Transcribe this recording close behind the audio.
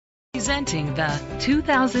Presenting the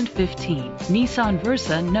 2015 Nissan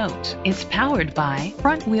Versa Note. It's powered by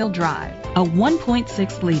front-wheel drive, a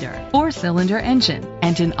 1.6-liter four-cylinder engine,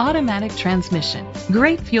 and an automatic transmission.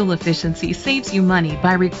 Great fuel efficiency saves you money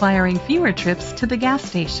by requiring fewer trips to the gas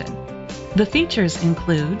station. The features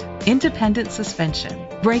include independent suspension,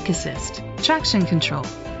 brake assist, traction control,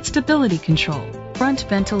 stability control, front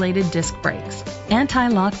ventilated disc brakes,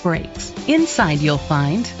 anti-lock brakes. Inside you'll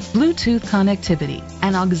find Bluetooth connectivity,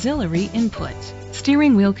 an auxiliary input,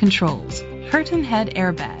 steering wheel controls, curtain head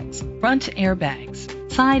airbags, front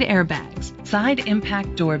airbags, side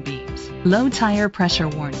impact door beams, low tire pressure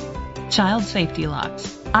warning, child safety locks,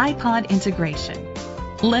 iPod integration.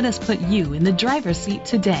 Let us put you in the driver's seat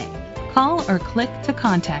today. Call or click to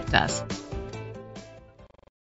contact us.